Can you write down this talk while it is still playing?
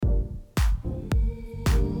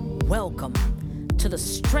Welcome to the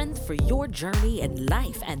Strength for Your Journey in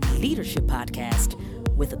Life and Leadership podcast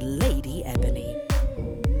with Lady Ebony.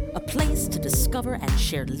 A place to discover and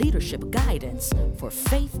share leadership guidance for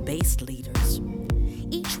faith-based leaders.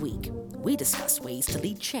 Each week, we discuss ways to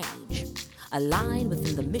lead change, align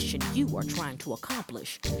within the mission you are trying to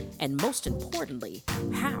accomplish, and most importantly,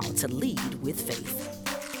 how to lead with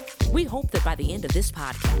faith. We hope that by the end of this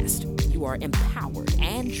podcast, you are empowered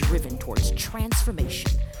and driven towards transformation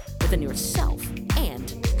within yourself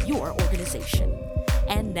and your organization.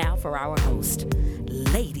 And now for our host,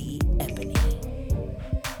 Lady Ebony.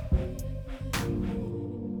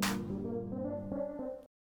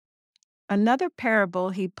 Another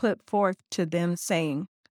parable he put forth to them, saying,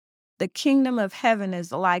 The kingdom of heaven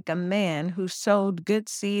is like a man who sowed good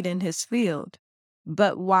seed in his field.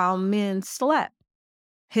 But while men slept,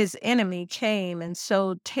 his enemy came and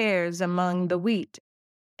sowed tares among the wheat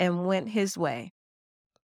and went his way.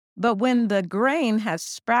 But when the grain has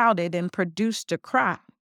sprouted and produced a crop,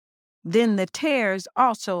 then the tares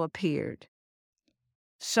also appeared.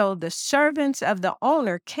 So the servants of the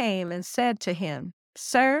owner came and said to him,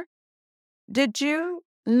 Sir, did you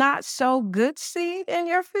not sow good seed in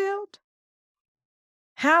your field?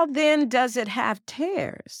 How then does it have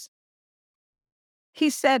tares? He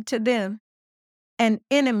said to them, An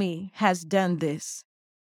enemy has done this.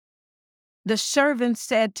 The servants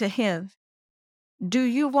said to him, Do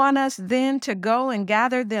you want us then to go and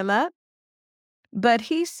gather them up? But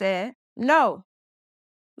he said, No,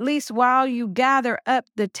 lest while you gather up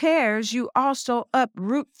the tares, you also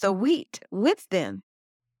uproot the wheat with them.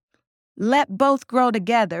 Let both grow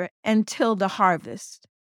together until the harvest.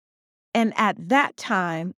 And at that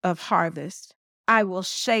time of harvest, I will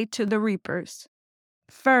say to the reapers,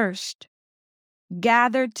 First,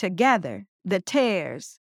 gather together the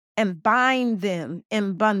tares and bind them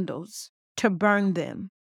in bundles to burn them.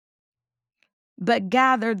 But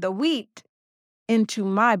gather the wheat into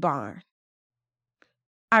my barn.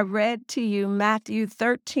 I read to you Matthew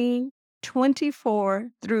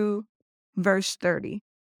 13:24 through verse 30.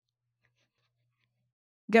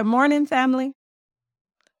 Good morning, family.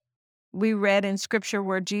 We read in scripture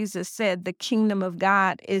where Jesus said the kingdom of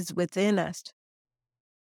God is within us.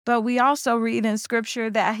 But we also read in scripture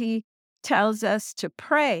that he tells us to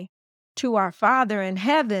pray to our Father in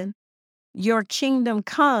heaven, your kingdom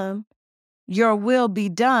come, your will be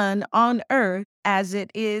done on earth as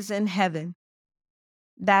it is in heaven.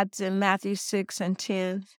 That's in Matthew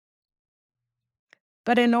 6:10.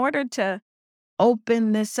 But in order to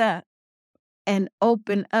open this up and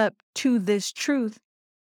open up to this truth,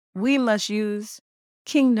 we must use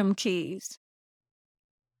kingdom keys.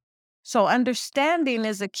 So understanding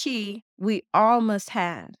is a key we all must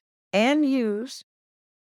have and use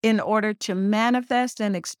in order to manifest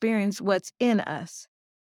and experience what's in us,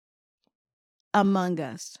 among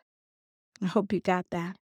us. I hope you got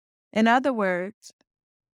that. In other words,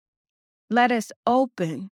 let us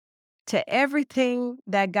open to everything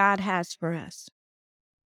that God has for us.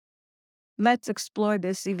 Let's explore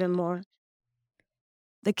this even more.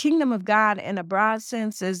 The kingdom of God, in a broad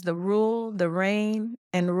sense, is the rule, the reign,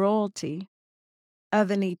 and royalty of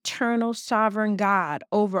an eternal sovereign God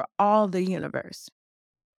over all the universe.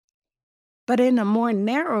 But in a more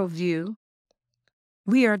narrow view,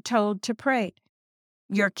 we are told to pray,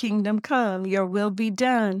 Your kingdom come, your will be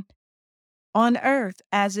done on earth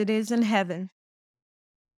as it is in heaven.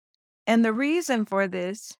 And the reason for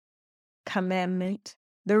this commandment,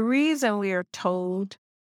 the reason we are told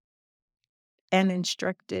and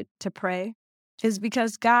instructed to pray, is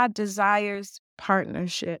because God desires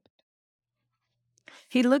partnership.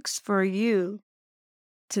 He looks for you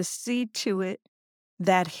to see to it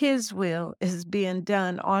that his will is being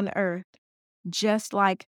done on earth, just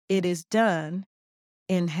like it is done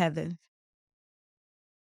in heaven.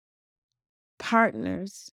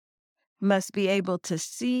 Partners must be able to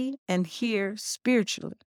see and hear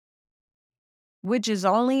spiritually, which is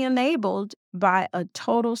only enabled by a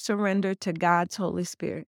total surrender to God's Holy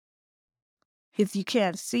Spirit. If you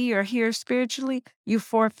can't see or hear spiritually, you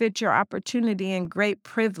forfeit your opportunity and great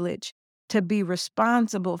privilege to be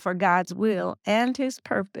responsible for God's will and his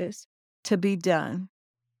purpose to be done.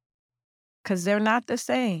 Because they're not the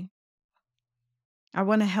same. I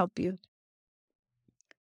want to help you.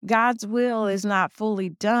 God's will is not fully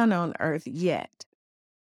done on earth yet,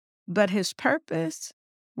 but his purpose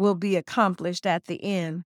will be accomplished at the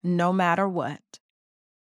end, no matter what.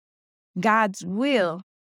 God's will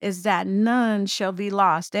is that none shall be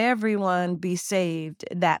lost, everyone be saved,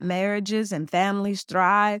 that marriages and families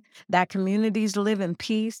thrive, that communities live in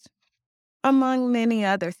peace, among many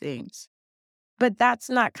other things. But that's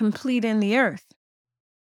not complete in the earth.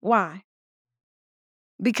 Why?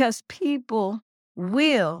 Because people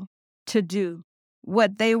will to do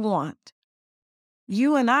what they want.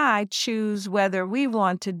 You and I choose whether we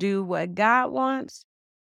want to do what God wants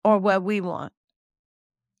or what we want.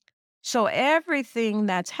 So everything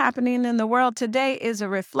that's happening in the world today is a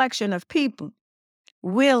reflection of people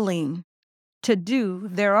willing to do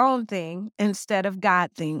their own thing instead of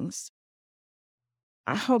God things.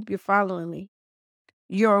 I hope you're following me.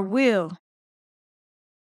 Your will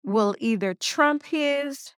either trump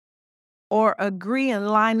his or agree and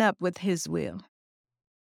line up with his will.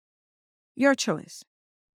 Your choice.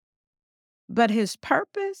 But his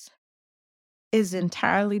purpose is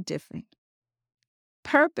entirely different.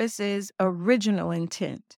 Purpose is original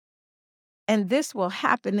intent. And this will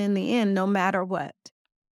happen in the end no matter what,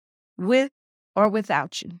 with or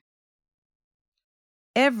without you.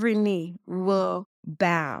 Every knee will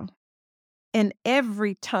bow and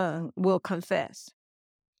every tongue will confess.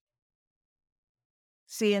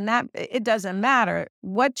 See, and that it doesn't matter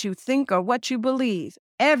what you think or what you believe,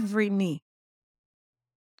 every knee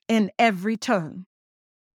and every tongue.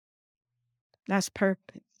 That's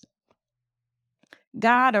purpose.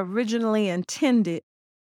 God originally intended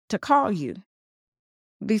to call you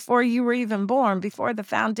before you were even born, before the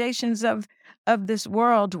foundations of this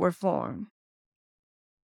world were formed.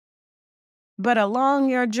 But along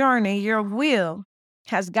your journey, your will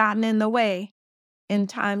has gotten in the way in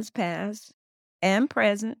times past and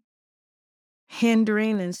present,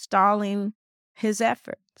 hindering and stalling his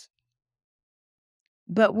efforts.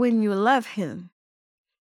 But when you love him,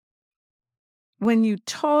 when you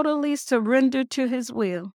totally surrender to his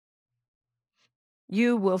will,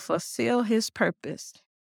 you will fulfill his purpose,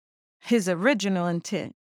 his original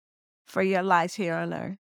intent for your life here on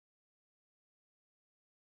earth.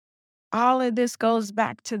 All of this goes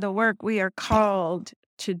back to the work we are called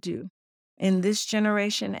to do in this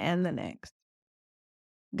generation and the next.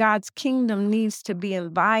 God's kingdom needs to be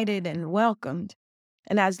invited and welcomed.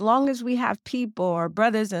 And as long as we have people or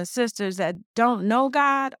brothers and sisters that don't know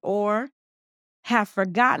God or have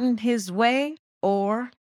forgotten his way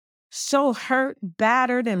or so hurt,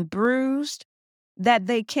 battered, and bruised that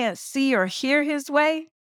they can't see or hear his way,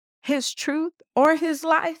 his truth, or his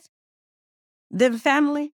life, then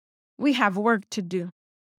family, we have work to do.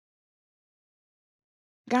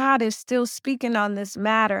 God is still speaking on this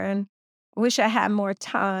matter and wish I had more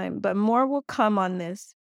time, but more will come on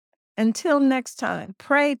this. Until next time,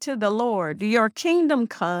 pray to the Lord, your kingdom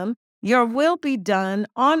come, your will be done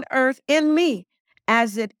on earth in me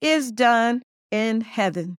as it is done in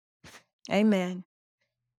heaven. Amen.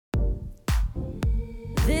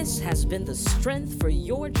 This has been the Strength for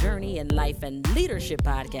Your Journey in Life and Leadership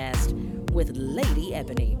podcast with Lady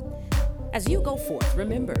Ebony. As you go forth,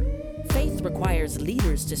 remember, faith requires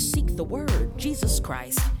leaders to seek the word, Jesus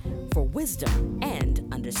Christ, for wisdom and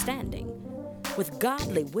understanding. With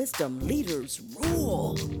godly wisdom, leaders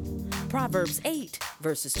rule. Proverbs 8,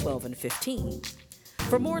 verses 12 and 15.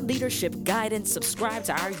 For more leadership guidance, subscribe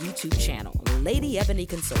to our YouTube channel, Lady Ebony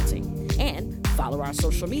Consulting, and follow our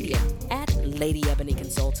social media at Lady Ebony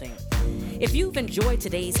Consulting. If you've enjoyed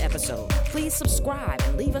today's episode, please subscribe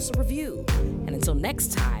and leave us a review. And until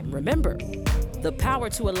next time, remember, the power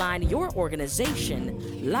to align your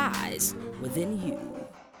organization lies within you.